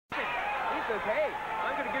says, hey,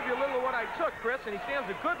 I'm going to give you a little of what I took, Chris, and he stands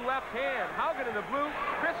a good left hand. Haugen in the blue,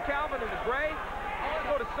 Chris Cavlin in the gray. Let's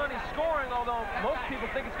go to Sonny's scoring, although most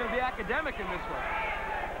people think it's going to be academic in this one.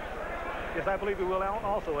 Yes, I believe we will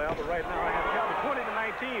also, Al, but right now I have Calvin 20 to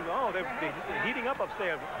 19. Oh, they're heating up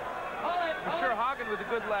upstairs. For sure, Haugen with a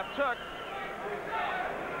good left hook.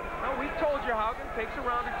 Now, we told you Haugen takes a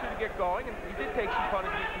round or two to get going, and he did take some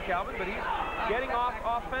punishment from Cavlin, but he's getting off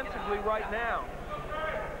offensively right now.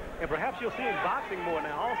 And perhaps you'll see him boxing more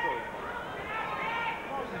now also.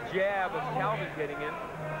 The jab of Cavlin getting in.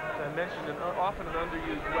 As I mentioned, often an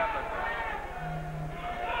underused weapon.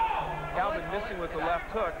 Cavlin missing with the left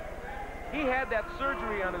hook. He had that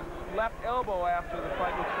surgery on his left elbow after the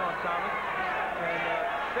fight with Sean Thomas, and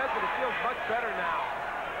says that it feels much better now.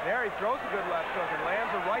 There, he throws a good left hook and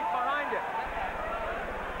lands it right behind it.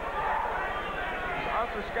 It's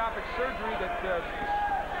arthroscopic surgery that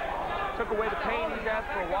took away the pain he's had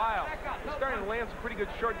for a while. He's starting to land some pretty good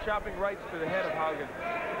short chopping rights to the head of Haugen.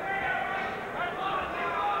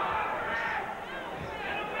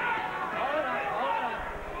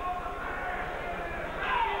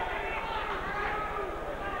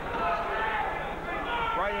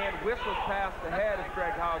 Right hand whistles past the head of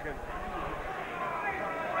Greg Haugen.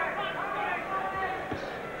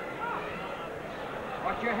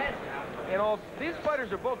 Watch your head. And all these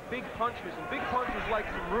fighters are both big punchers, and big punchers like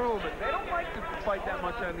some room, and they don't like to fight that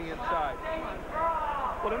much on the inside.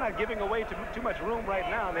 Well, they're not giving away too much room right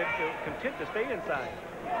now. They're content to stay inside.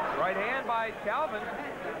 Right hand by Cavlin.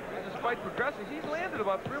 As this fight progresses, he's landed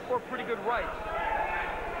about 3 or 4 pretty good rights.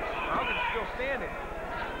 Haugen's still standing.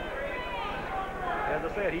 As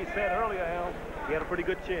I said, he said earlier, Al, he had a pretty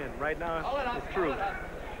good chin. Right now, it's true.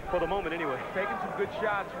 For the moment, anyway. Taking some good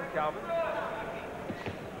shots from Cavlin.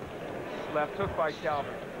 Left hook by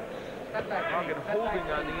Cavlin. Haugen holding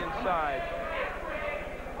on the inside.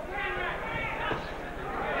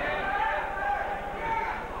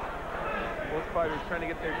 Both fighters trying to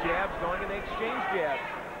get their jabs going, and they exchange jabs.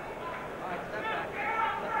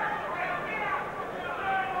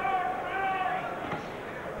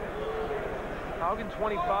 Haugen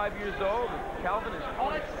 25 years old, and Cavlin is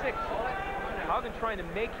 26. Haugen trying to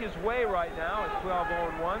make his way right now at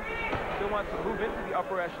 12-0-1. Still wants to move into the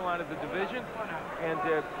upper echelon of the division. And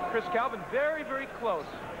Chris Cavlin very, very close.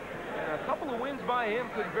 And a couple of wins by him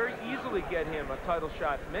could very easily get him a title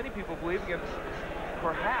shot. Many people believe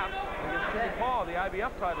perhaps against Jimmy Paul, the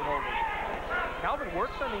IBF title holder. Cavlin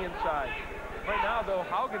works on the inside. Right now, though,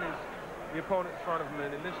 Haugen is the opponent in front of him.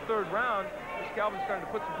 And in this third round, Chris Cavlin's starting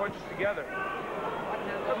to put some punches together.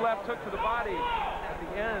 Good left hook to the body at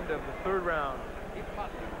the end of the third round.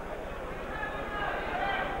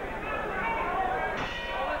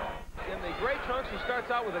 In the gray trunks, he starts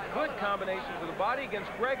out with a good combination to the body against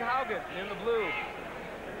Greg Haugen in the blue.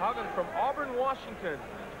 Haugen from Auburn, Washington.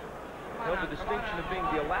 Held the distinction of being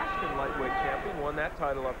the Alaskan lightweight champion, won that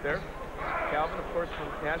title up there. Cavlin, of course, from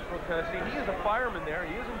Nashville, Tennessee. He is a fireman there.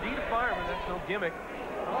 He is indeed a fireman. That's no gimmick.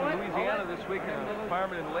 In Louisiana this week, and a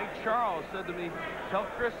fireman in Lake Charles said to me, tell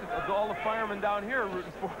Chris that all the firemen down here are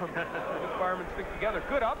rooting for him. The firemen stick together.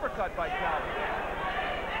 Good uppercut by Cavlin.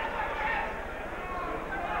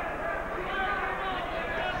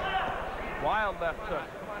 Wild left hook.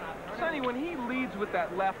 Sonny, when he leads with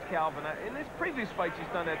that left, Cavlin, in his previous fights he's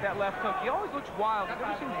done that left hook, he always looks wild. It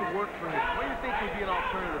never seems to work for him. What do you think would be an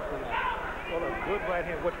alternative for that? Well, a good right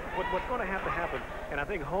hand. What's going to have to happen, and I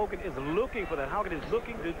think Haugen is looking for that. Haugen is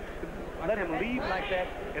looking to let him lead like that,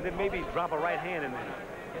 and then maybe drop a right hand in there.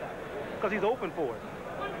 Because he's open for it.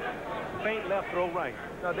 Feint left, throw right.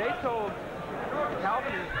 Now, they told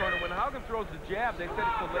Cavlin in his corner, when Haugen throws the jab, they said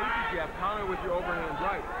it's a lazy jab, counter with your overhand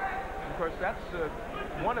right. And of course, that's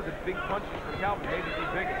one of the big punches for Cavlin, maybe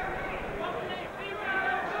the biggest.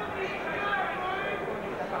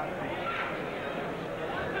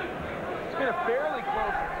 It's been a fairly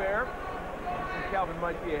close affair. Cavlin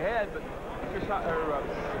might be ahead, but Greg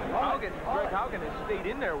Haugen has stayed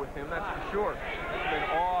in there with him, that's for sure. He's been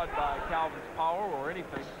awed by Cavlin's power or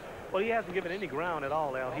anything. Well, he hasn't given any ground at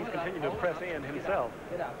all, Al. He's continuing to press in himself.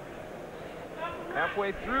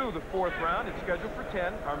 Halfway through the fourth round, it's scheduled for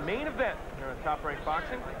 10. Our main event here on Top Rank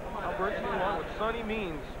Boxing. Al Bernstein along with Sonny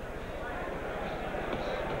Means.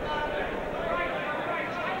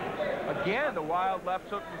 Again, the wild left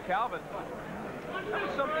hook from Cavlin. That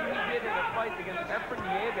was something he did in a fight against Efren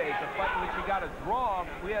Nieves, a fight in which he got a draw.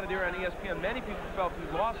 We had it here on ESPN. Many people felt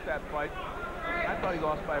he lost that fight. I thought he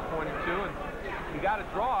lost by a point or two, and he got a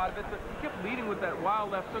draw out of it, but he kept leading with that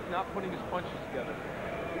wild left hook, not putting his punches together.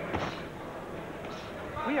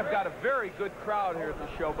 We have got a very good crowd here at the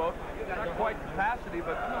show, both not quite capacity,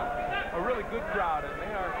 but a really good crowd, and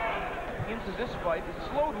they are in to this fight. It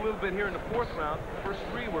slowed a little bit here in the 4th round. The first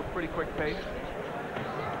 3 were pretty quick pace.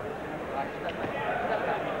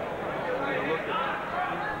 We're going to look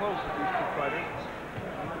at close at these 2 fighters.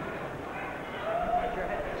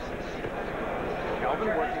 Calvin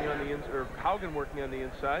working on the inside, or Haugen working on the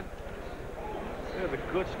inside. There's a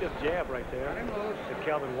good stiff jab right there that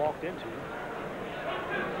Calvin walked into.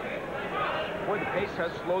 Boy, the pace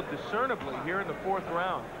has slowed discernibly here in the 4th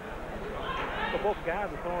round. But both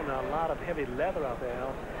guys are throwing a lot of heavy leather out there,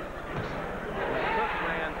 Al. Hook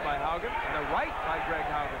lands by Haugen, and a right by Greg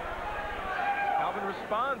Haugen. Calvin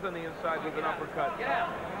responds on the inside with an uppercut.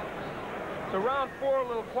 So round 4, a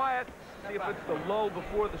little quiet. See if it's the lull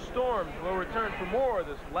before the storm. We'll return for more of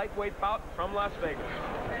this lightweight bout from Las Vegas.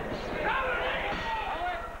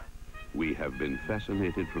 We have been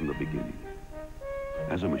fascinated from the beginning.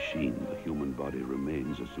 As a machine, the human body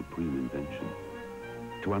remains a supreme invention.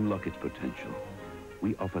 To unlock its potential,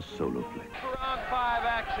 we offer SoloFlex. Round 5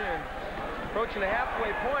 action. Approaching the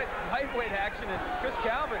halfway point, lightweight action, and Chris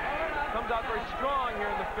Cavlin comes out very strong here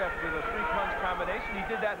in the 5th with a 3-punch combination. He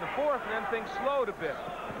did that in the 4th, and then things slowed a bit.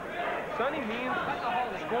 Sonny means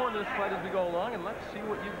scoring this fight as we go along, and let's see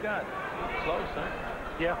what you've got. Close, huh?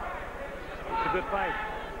 Yeah, it's a good fight.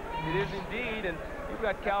 It is indeed, and you've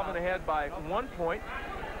got Calvin ahead by 1 point.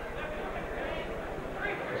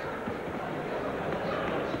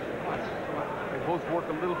 They both work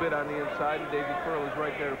a little bit on the inside, and Davey Pearl is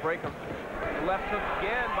right there to break them. The left hook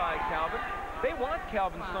again by Calvin. They want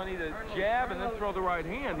Calvin, Sonny, to jab and then throw the right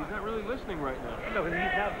hand. He's not really listening right now. No,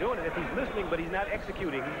 he's not doing it. If he's listening, but he's not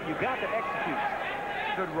executing. You got to execute.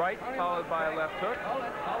 Good right, followed by a left hook.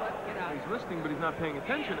 He's listening, but he's not paying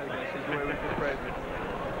attention, I guess, is the way we can phrase it.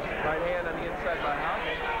 Right hand on the inside by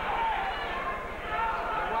Haugen.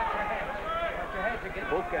 Watch your head. Watch your head to get...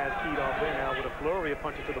 Both guys keyed off there now with a flurry of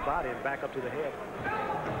punches to the body and back up to the head.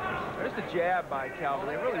 There's the jab by Calvin.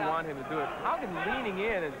 They really want him to do it. Haugen leaning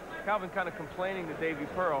in and Calvin kind of complaining to Davey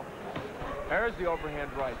Pearl. There's the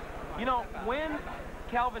overhand right. You know, when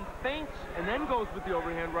Calvin feints and then goes with the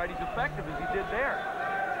overhand right, he's effective as he did there,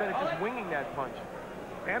 instead of just winging that punch.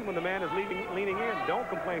 And when the man is leaning in, don't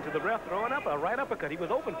complain to the ref throwing up a right uppercut. He was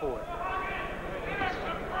open for it. This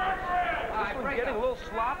one's getting a little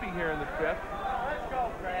sloppy here in the 5th. Let's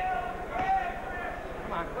go, Greg.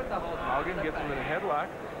 Come on, put the hold on. Haugen gets him in a headlock.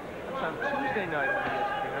 That's on Tuesday night on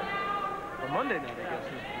ESPN. Or Monday night, I guess,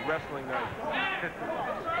 is wrestling night.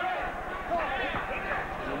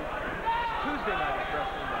 Tuesday night is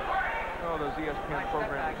wrestling night. Oh, those ESPN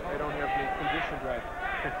programs, they don't have me conditioned right.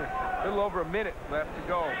 A little over a minute left to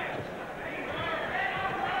go. In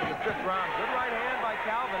the 5th round, good right hand by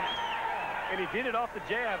Calvin. And he did it off the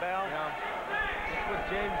jab, Al. Yeah. That's what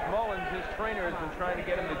James Mullins, his trainer, has been trying to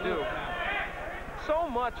get him to do. So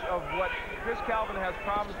much of what Chris Cavlin has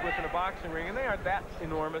problems with in a boxing ring, and they aren't that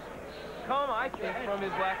enormous, come, I think, from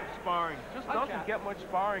his lack of sparring. Just doesn't get much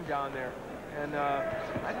sparring down there. And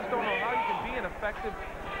I just don't know how you can be an effective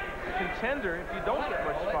contender if you don't get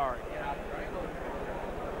much sparring.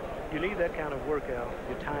 You need that kind of work, Al.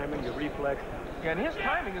 Your timing, your reflex. Yeah, and his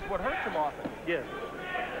timing is what hurts him often. Yes.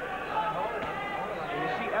 And you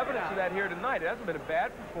see evidence of that here tonight. It hasn't been a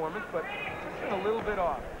bad performance, but it's been a little bit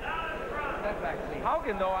off.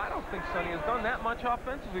 Haugen, though, I don't think Sonny has done that much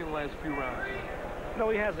offensively in the last few rounds. No,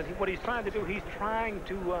 he hasn't. What he's trying to do, he's trying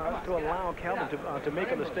to allow Calvin to make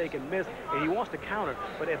a mistake and miss, and he wants to counter.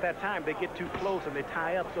 But at that time, they get too close and they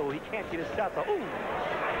tie up, so he can't get his shot. So, ooh.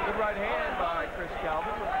 Good right hand by Chris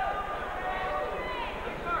Cavlin.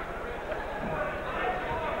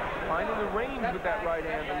 Finding the range with that right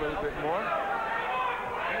hand a little bit more.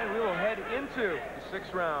 And we will head into the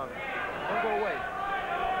 6th round. Don't go away.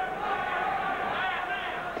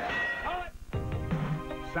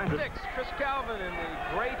 6, Chris Cavlin in the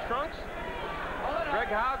gray trunks. Greg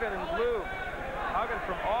Haugen in blue. Haugen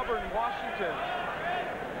from Auburn, Washington.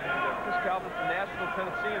 And Chris Cavlin from Nashville,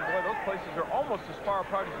 Tennessee. And boy, those places are almost as far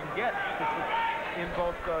apart as you can get in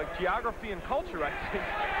both geography and culture, I think.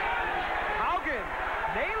 Haugen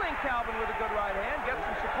nailing Cavlin with a good right hand. Gets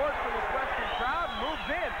some support from this Western crowd and moves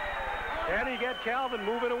in. And he got Cavlin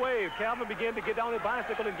moving away. Cavlin began to get down the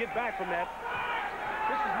bicycle and get back from that.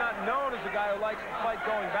 This is not known as a guy who likes to fight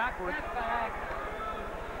going backwards. This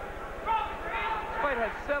fight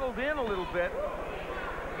has settled in a little bit.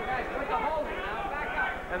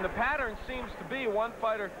 And the pattern seems to be one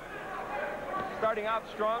fighter starting out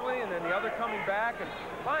strongly and then the other coming back. And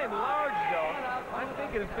by and large, though, I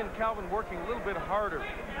think it has been Cavlin working a little bit harder.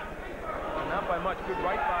 Not by much. Good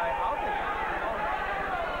right by Haugen.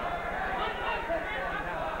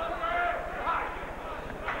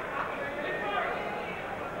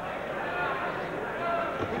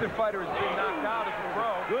 Neither fighter has been knocked out as a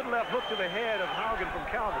pro. Good left hook to the head of Haugen from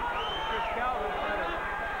Cavlin. Chris Cavlin trying to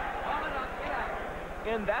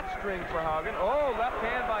end that string for Haugen. Oh, left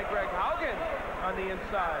hand by Greg Haugen on the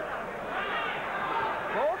inside.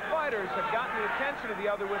 Both fighters have gotten the attention of the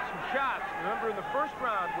other with some shots. Remember in the first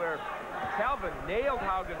round where Cavlin nailed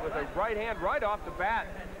Haugen with a right hand right off the bat.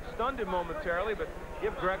 Stunned him momentarily, but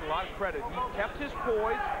give Greg a lot of credit. He kept his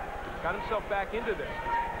poise, got himself back into this.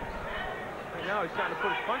 And now he's trying to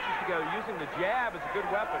put his punches together, using the jab as a good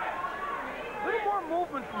weapon. A little more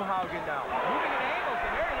movement from Haugen now. Moving at angles,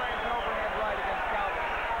 and there he lands an overhand right against Cavlin.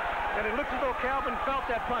 And it looks as though Cavlin felt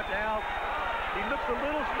that punch, Al. He looks a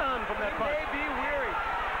little stunned from that punch. He may be weary.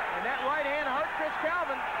 And that right hand hurt Chris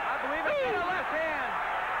Cavlin. I believe it's in the left hand.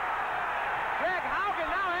 Greg Haugen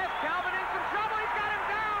now has Cavlin in some trouble. He's got him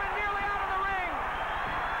down and nearly out of the ring.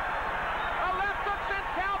 A left hook sent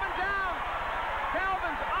Cavlin down.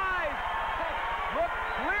 Cavlin's eyes look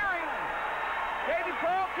bleary. Davey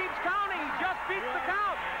Pearl keeps counting. He just beats the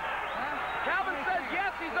count. Cavlin says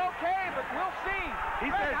yes, he's okay, but we'll see. He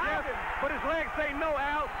says yes, but his legs say no,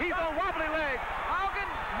 Al. He's on wobbly legs. Haugen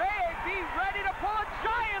may be ready to pull a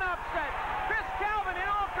giant upset. Chris Cavlin in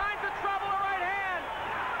all kinds of trouble, a right hand.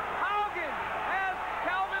 Haugen has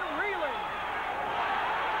Cavlin reeling.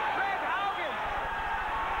 Greg Haugen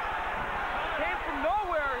came from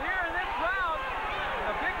nowhere here in this round.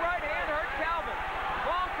 A big right hand hurt Cavlin.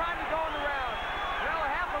 Long time to go in the round. Well, a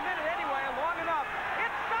half a minute anyway, long enough. It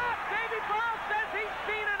stops. Davey Pearl says he's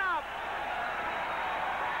seen enough.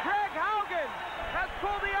 Greg Haugen has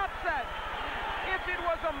pulled the upset. If it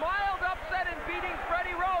was a mild upset in beating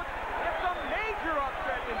Freddie Rhodes, it's a major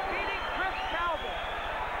upset in beating Chris Cavlin.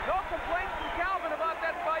 No complaints from Cavlin about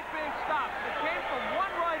that fight being stopped. It came from one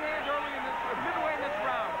right hand early in this, midway in this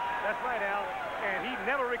round. That's right, Al. And he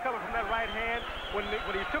never recovered from that right hand. When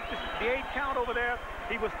he took the 8 count over there,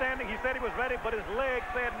 he was standing. He said he was ready, but his legs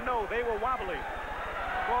said no. They were wobbly.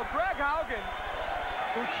 Well, Greg Haugen,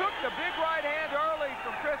 who took the big right hand early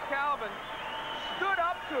from Chris Cavlin, stood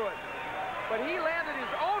up to it. But he landed his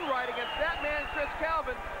own right against that man, Chris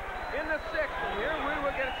Cavlin, in the 6th. And here we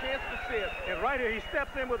will get a chance to see it. And right here, he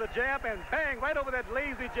stepped in with a jab, and bang, right over that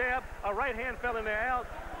lazy jab, a right hand fell in there, Al.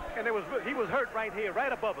 And he was hurt right here,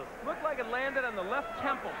 right above us. Looked like it landed on the left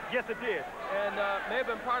temple. Yes, it did. And may have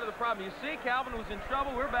been part of the problem. You see, Cavlin was in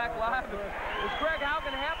trouble. We're back live. Was Greg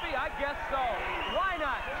Haugen happy? I guess so. Why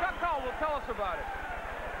not? Chuck Hull will tell us about it.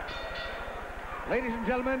 Ladies and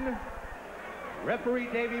gentlemen, referee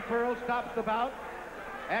Davey Pearl stops the bout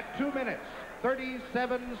at 2 minutes,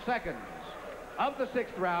 37 seconds of the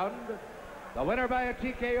 6th round. The winner by a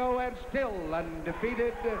TKO and still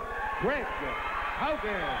undefeated, Greg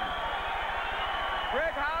Haugen.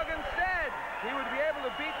 Greg Haugen said he would be able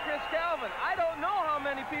to beat Chris Cavlin. I don't know how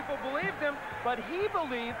many people believed him, but he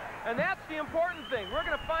believed, and that's the important thing. We're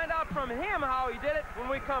going to find out from him how he did it when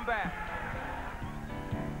we come back.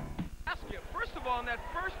 Ask you, first of all, in that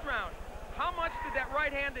first round, how much did that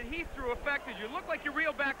right hand that he threw affected you? Looked like you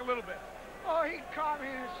reeled back a little bit. Oh, he caught me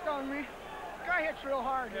and stunned me. Guy hits real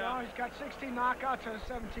hard, you know. He's got 16 knockouts out of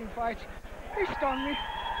 17 fights. He stunned me.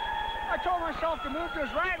 I told myself to move to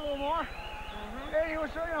his right a little more. And he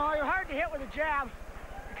was, you know, hard to hit with a jab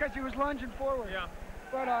because he was lunging forward. Yeah.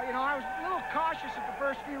 But, you know, I was a little cautious at the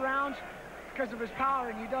first few rounds because of his power,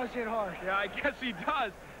 and he does hit hard. Yeah, I guess he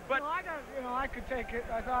does. But I could take it.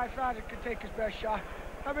 I thought it could take his best shot.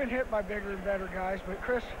 I've been hit by bigger and better guys, but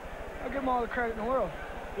Chris, I'll give him all the credit in the world.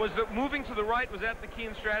 Was the moving to the right, was that the key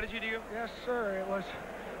in strategy to you? Yes, sir. It was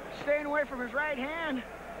staying away from his right hand.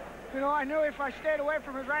 You know, I knew if I stayed away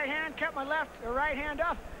from his right hand, kept my right hand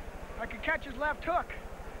up, I could catch his left hook.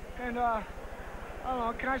 And, I don't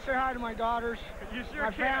know, can I say hi to my daughters? You sure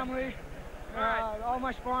my can. family, all right. all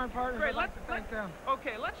my sparring partners. Great. I'd like to thank them.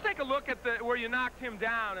 Okay, let's take a look at where you knocked him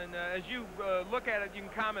down, and as you look at it, you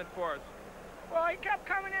can comment for us. Well, he kept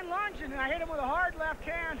coming in lunging, and I hit him with a hard left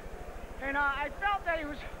hand. And I felt that he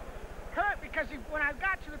was hurt because when I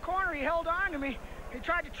got to the corner, he held on to me. He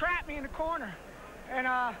tried to trap me in the corner. And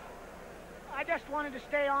I just wanted to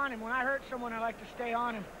stay on him. When I hurt someone, I like to stay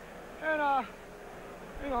on him. And,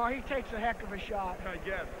 you know, he takes a heck of a shot. I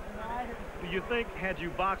guess. Do you think, had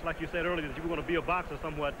you boxed, like you said earlier, that you were going to be a boxer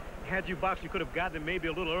somewhat, had you boxed, you could have gotten him maybe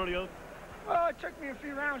a little earlier? Well, it took me a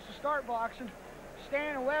few rounds to start boxing.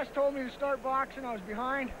 Stan and West told me to start boxing. I was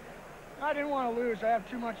behind. I didn't want to lose. I have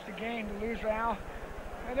too much to gain to lose now.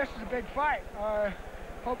 And this is a big fight. I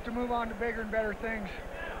hope to move on to bigger and better things,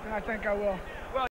 and I think I will.